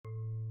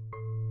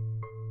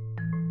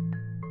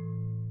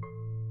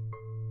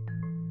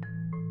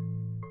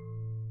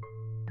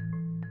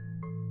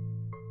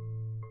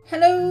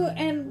Hello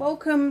and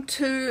welcome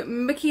to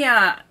Mickey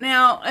Art.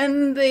 Now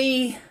in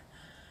the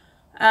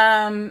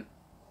Acrylic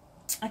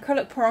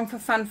Pouring for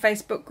Fun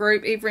Facebook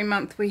group, every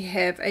month we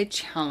have a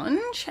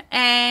challenge,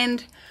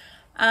 and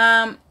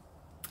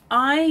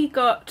I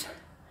got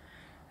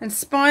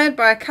inspired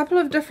by a couple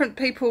of different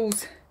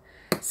people's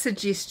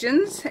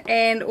suggestions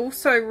and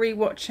also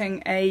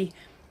rewatching a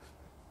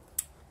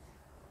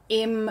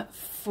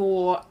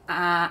M4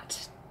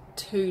 Art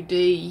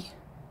 2D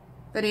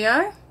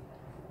video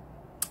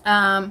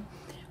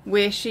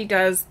where she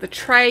does the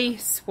tray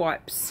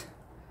swipes,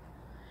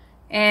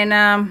 and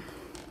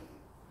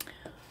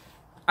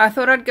I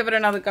thought I'd give it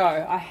another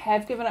go. I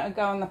have given it a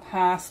go in the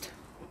past,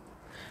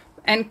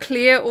 and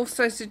Claire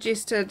also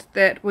suggested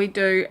that we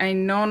do a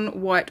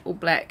non-white or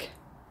black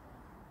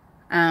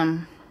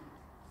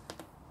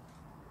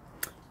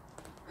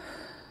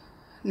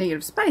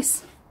negative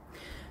space.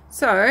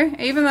 So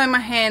even though my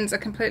hands are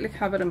completely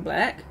covered in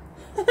black,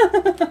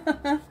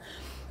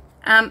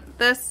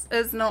 this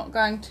is not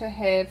going to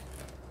have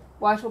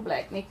white or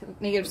black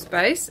negative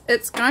space.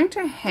 It's going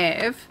to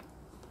have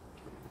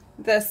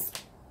this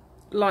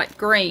light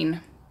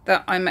green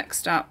that I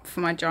mixed up for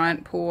my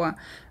giant pour,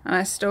 and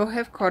I still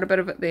have quite a bit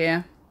of it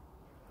there,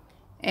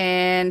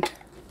 and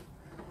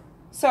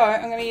so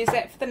I'm going to use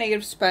that for the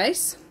negative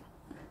space.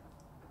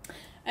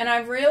 And I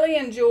really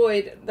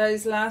enjoyed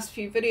those last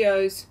few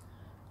videos,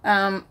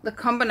 the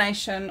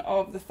combination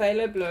of the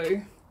phthalo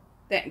blue,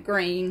 that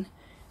green,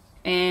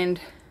 and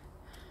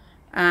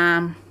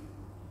the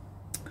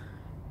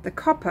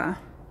copper.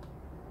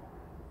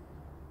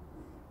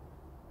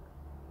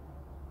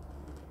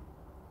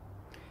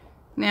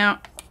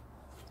 Now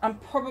I'm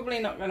probably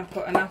not going to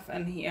put enough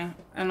in here,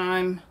 and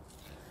I'm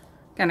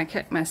going to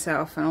kick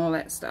myself and all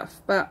that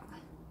stuff, but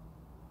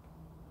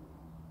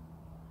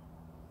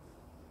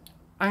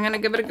I'm going to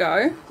give it a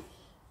go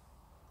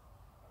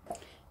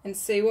and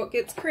see what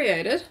gets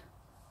created.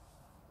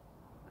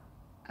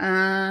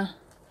 I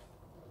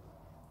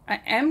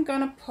am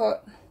going to put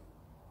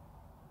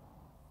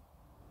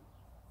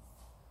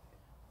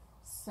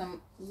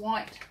some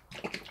white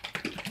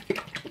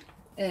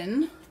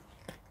in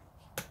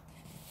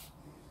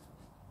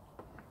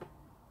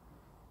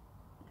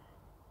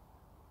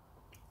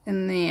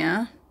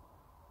there,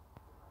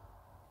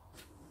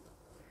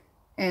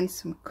 and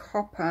some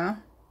copper,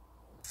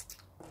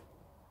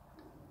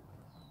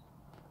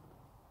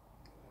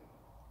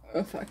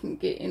 if I can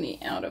get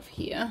any out of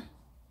here.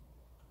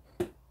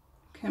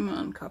 Come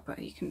on, copper,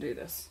 you can do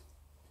this.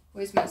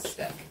 Where's my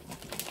stick?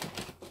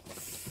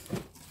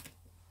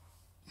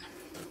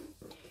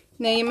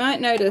 Now you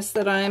might notice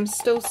that I am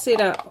still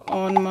set up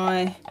on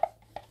my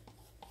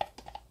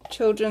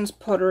children's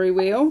pottery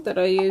wheel that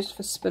I used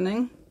for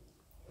spinning,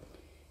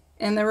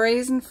 and the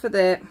reason for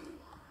that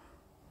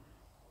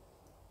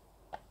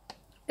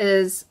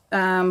is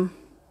I'm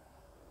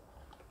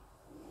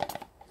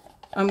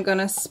going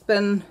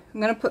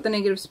to put the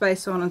negative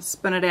space on and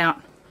spin it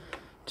out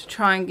to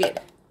try and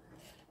get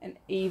an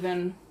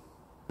even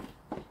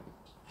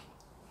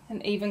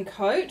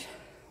coat.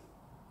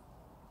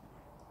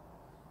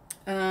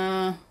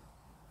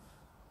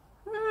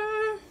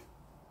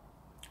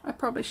 I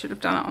probably should have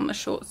done it on the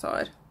short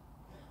side.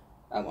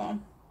 Oh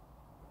well.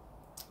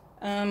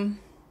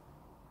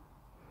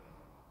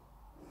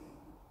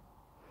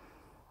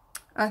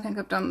 I think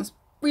I've done this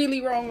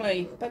really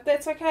wrongly, but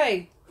that's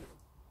okay.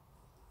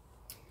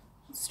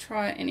 Let's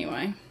try it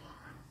anyway.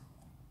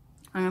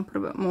 I'm going to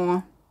put a bit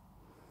more.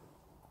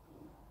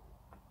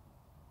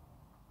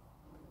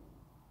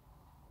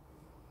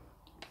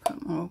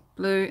 Put more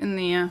blue in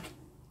there,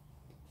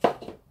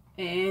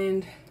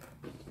 and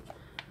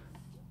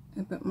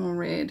a bit more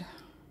red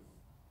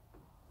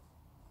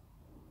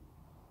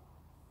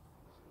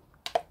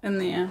in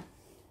there.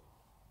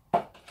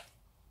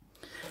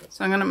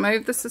 So I'm going to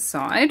move this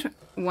aside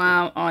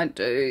while I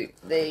do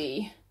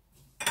the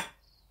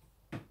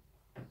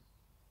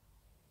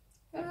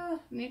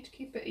need to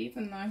keep it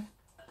even though.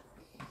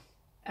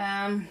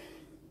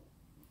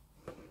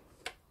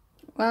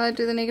 While I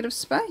do the negative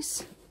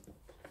space.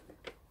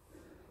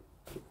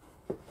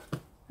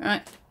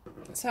 Right,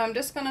 so I'm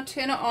just going to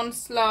turn it on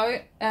low,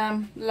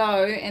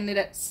 and let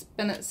it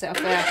spin itself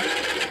out.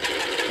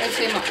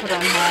 Actually, I might put it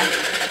on high.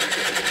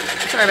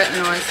 Sorry about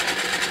the noise.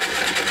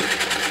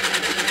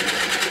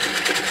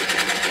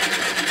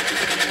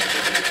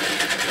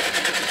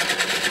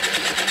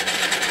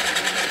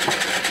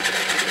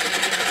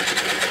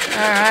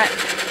 Alright,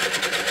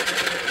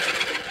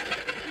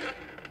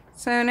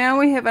 so now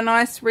we have a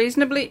nice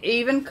reasonably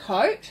even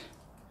coat.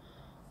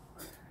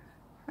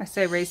 I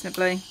say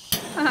reasonably.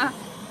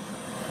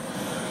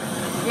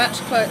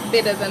 Much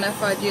better than if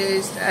I'd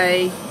used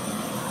a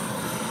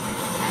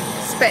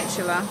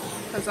spatula,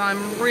 because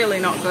I'm really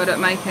not good at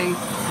making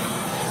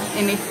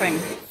anything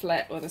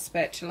flat with a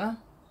spatula.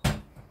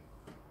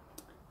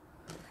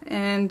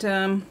 And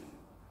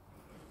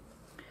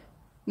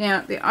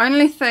now the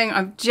only thing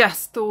I've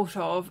just thought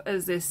of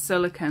is there's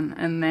silicone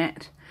in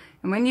that,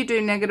 and when you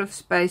do negative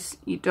space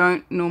you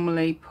don't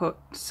normally put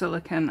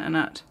silicone in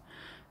it,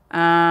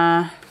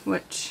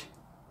 which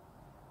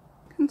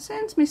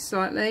concerns me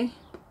slightly,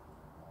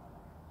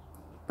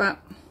 but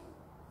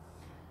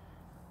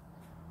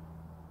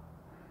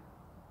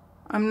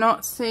I'm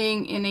not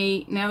seeing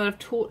any, now that I've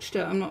torched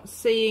it, I'm not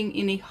seeing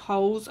any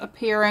holes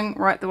appearing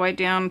right the way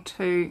down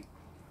to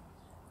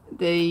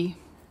the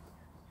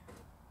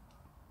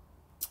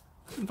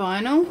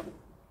vinyl,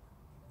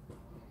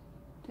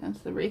 down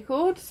to the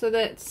record, so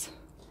that's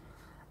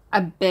a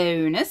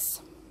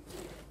bonus.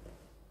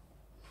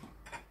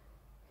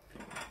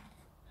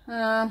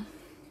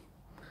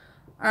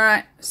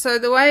 Alright, so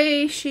the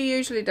way she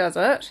usually does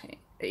it,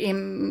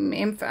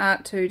 M for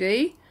Art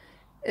 2D,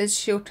 is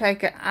she'll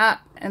take it up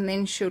and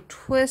then she'll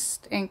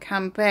twist and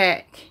come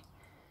back.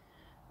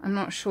 I'm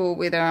not sure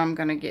whether I'm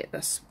going to get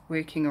this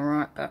working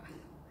alright, but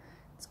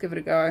let's give it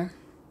a go.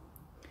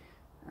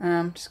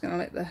 I'm just going to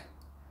let the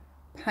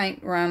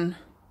paint run.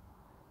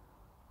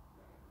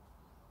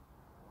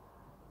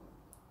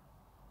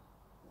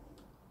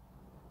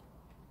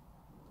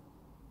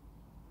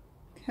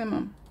 Come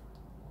on.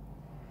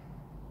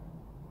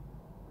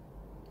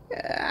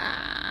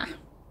 Ah.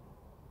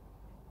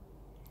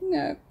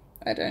 No,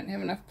 I don't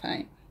have enough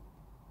paint.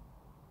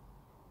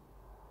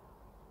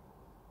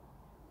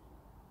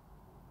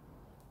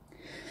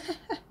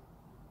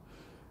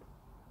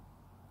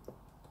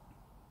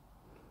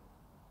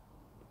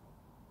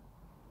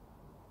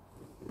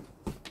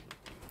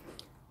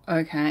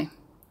 Okay,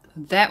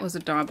 that was a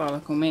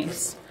diabolical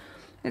mess.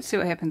 Let's see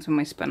what happens when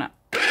we spin it.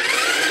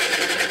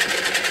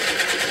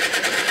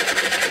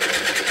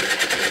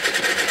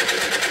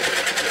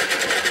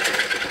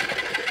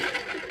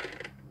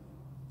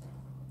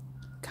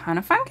 Kind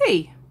of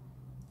funky.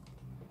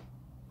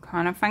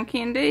 Kind of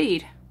funky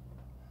indeed.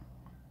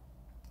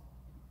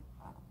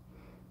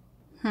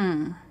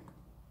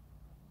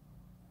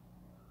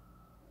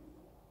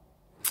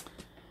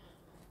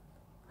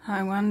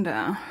 I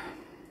wonder.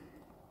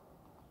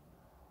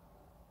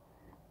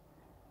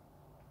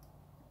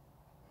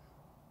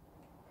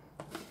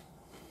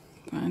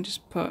 I'll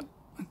just put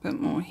a bit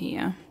more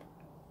here.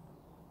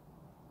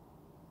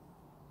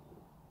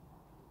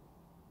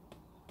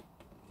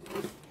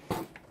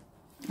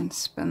 And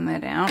spin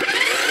that out.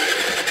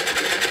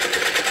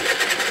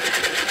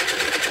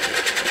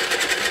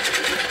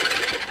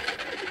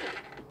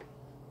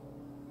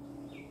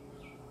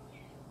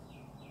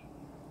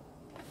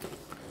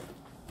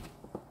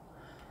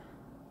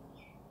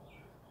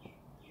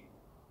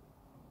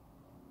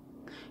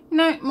 You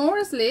know, more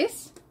is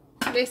less,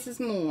 less is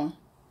more.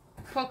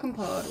 Cock and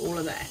pod, all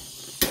of that.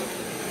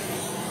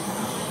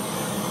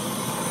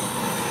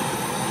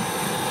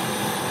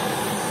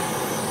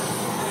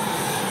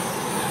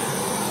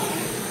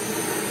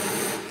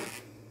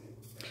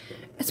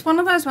 It's one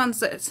of those ones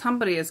that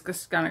somebody is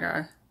just going to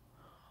go,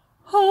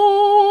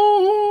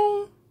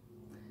 oh.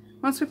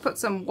 Once we put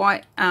some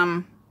white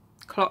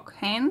clock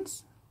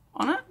hands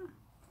on it,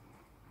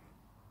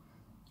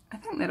 I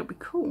think that'll be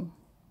cool.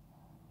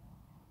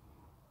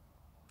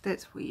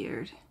 That's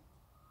weird.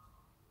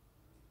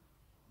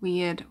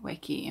 Weird,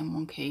 wacky and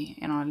wonky.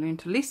 And I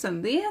learned a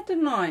lesson there,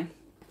 didn't I?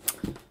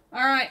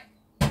 Alright,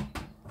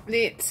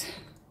 let's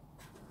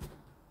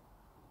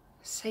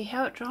see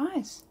how it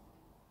dries.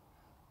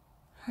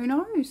 Who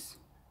knows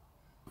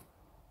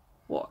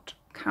what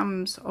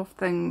comes of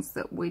things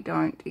that we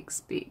don't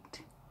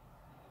expect.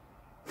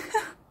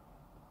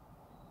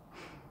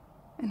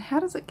 And how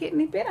does it get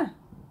any better?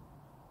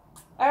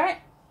 Alright,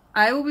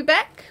 I will be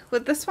back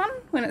with this one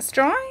when it's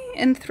dry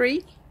in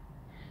 3,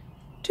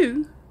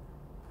 2,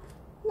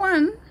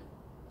 1.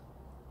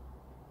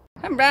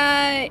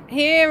 Alright,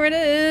 here it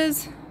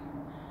is.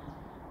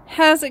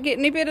 How's it get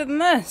any better than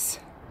this?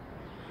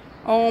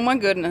 Oh my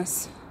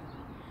goodness.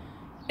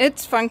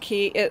 It's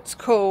funky, it's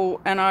cool,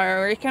 and I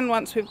reckon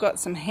once we've got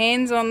some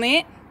hands on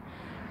that,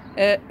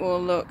 it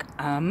will look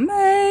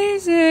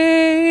amazing.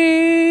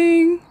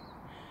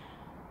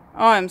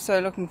 I'm so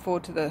looking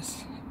forward to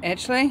this.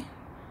 Actually,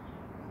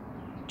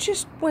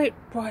 just wait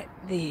right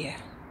there.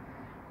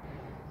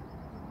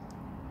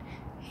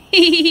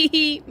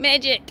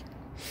 Magic.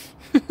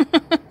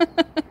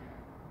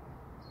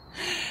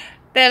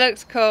 That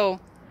looks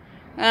cool.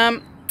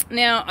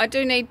 Now I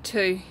do need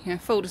to,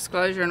 full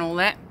disclosure and all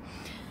that,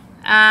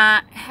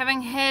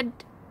 having had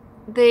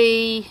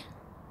the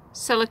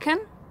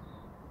silicone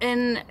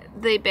in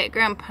the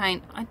background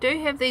paint, I do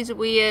have these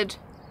weird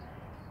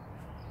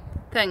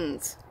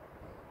things,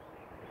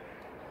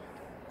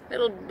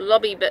 little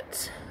blobby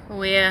bits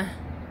where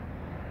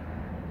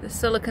the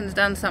silicone's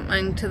done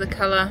something to the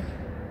colour.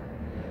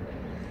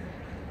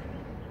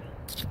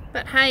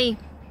 But hey,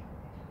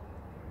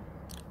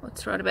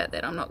 what's right about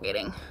that I'm not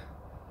getting.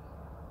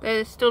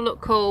 They still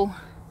look cool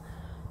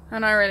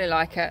and I really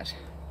like it.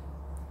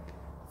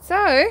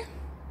 So,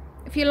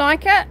 if you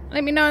like it,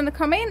 let me know in the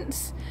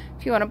comments.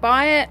 If you want to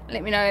buy it,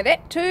 let me know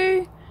that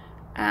too.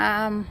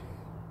 And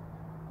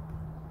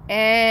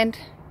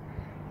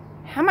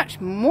how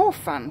much more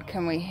fun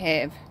can we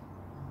have?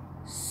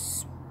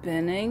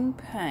 Spinning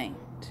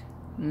paint.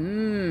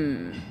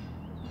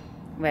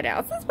 What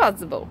else is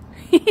possible?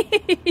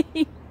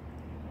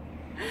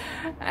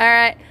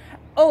 Alright,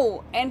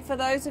 Oh, and for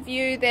those of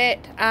you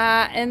that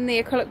are in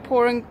the Acrylic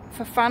Pouring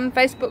for Fun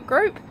Facebook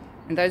group,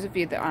 and those of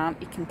you that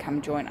aren't, you can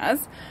come join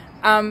us.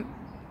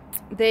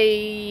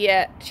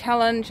 The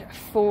challenge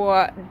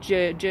for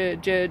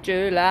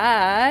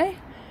July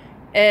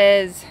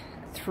is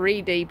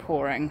 3D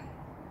pouring.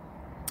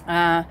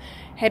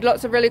 Had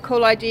lots of really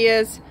cool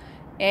ideas,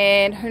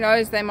 and who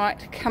knows, they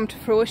might come to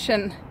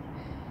fruition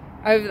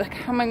over the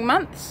coming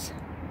months.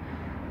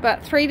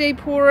 But 3D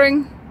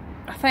pouring,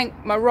 I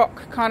think my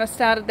rock kind of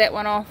started that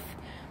one off.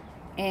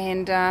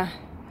 And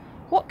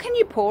what can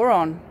you pour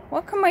on?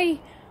 What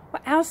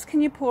else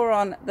can you pour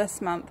on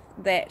this month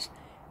that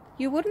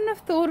you wouldn't have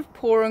thought of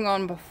pouring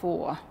on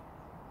before?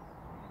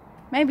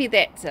 Maybe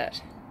that's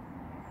it.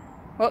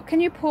 What can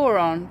you pour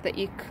on that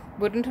you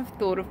wouldn't have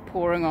thought of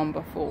pouring on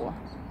before?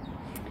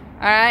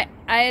 Alright,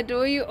 I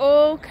adore you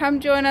all. Come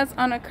join us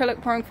on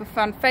Acrylic Pouring for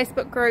Fun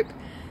Facebook group.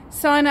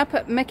 Sign up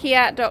at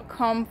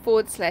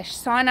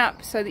mickeyart.com/sign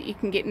up so that you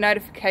can get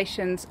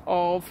notifications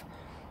of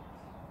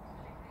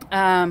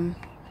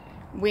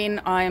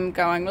when I'm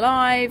going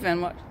live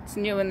and what's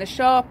new in the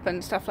shop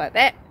and stuff like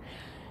that.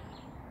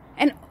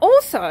 And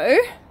also,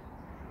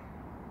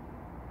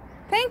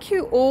 thank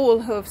you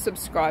all who have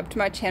subscribed to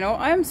my channel.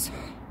 I am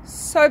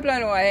so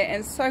blown away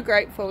and so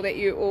grateful that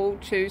you all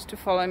choose to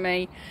follow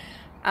me.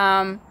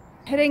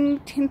 Hitting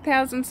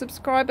 10,000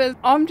 subscribers,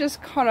 I'm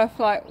just kind of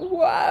like,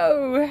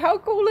 whoa, how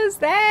cool is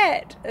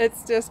that?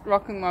 It's just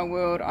rocking my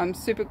world. I'm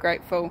super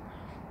grateful.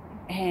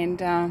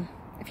 And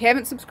if you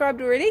haven't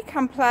subscribed already,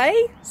 come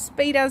play,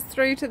 speed us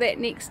through to that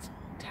next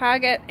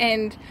target.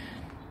 And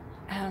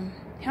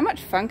how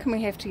much fun can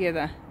we have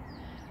together?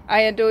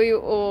 I adore you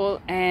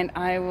all, and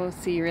I will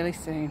see you really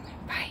soon.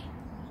 Bye.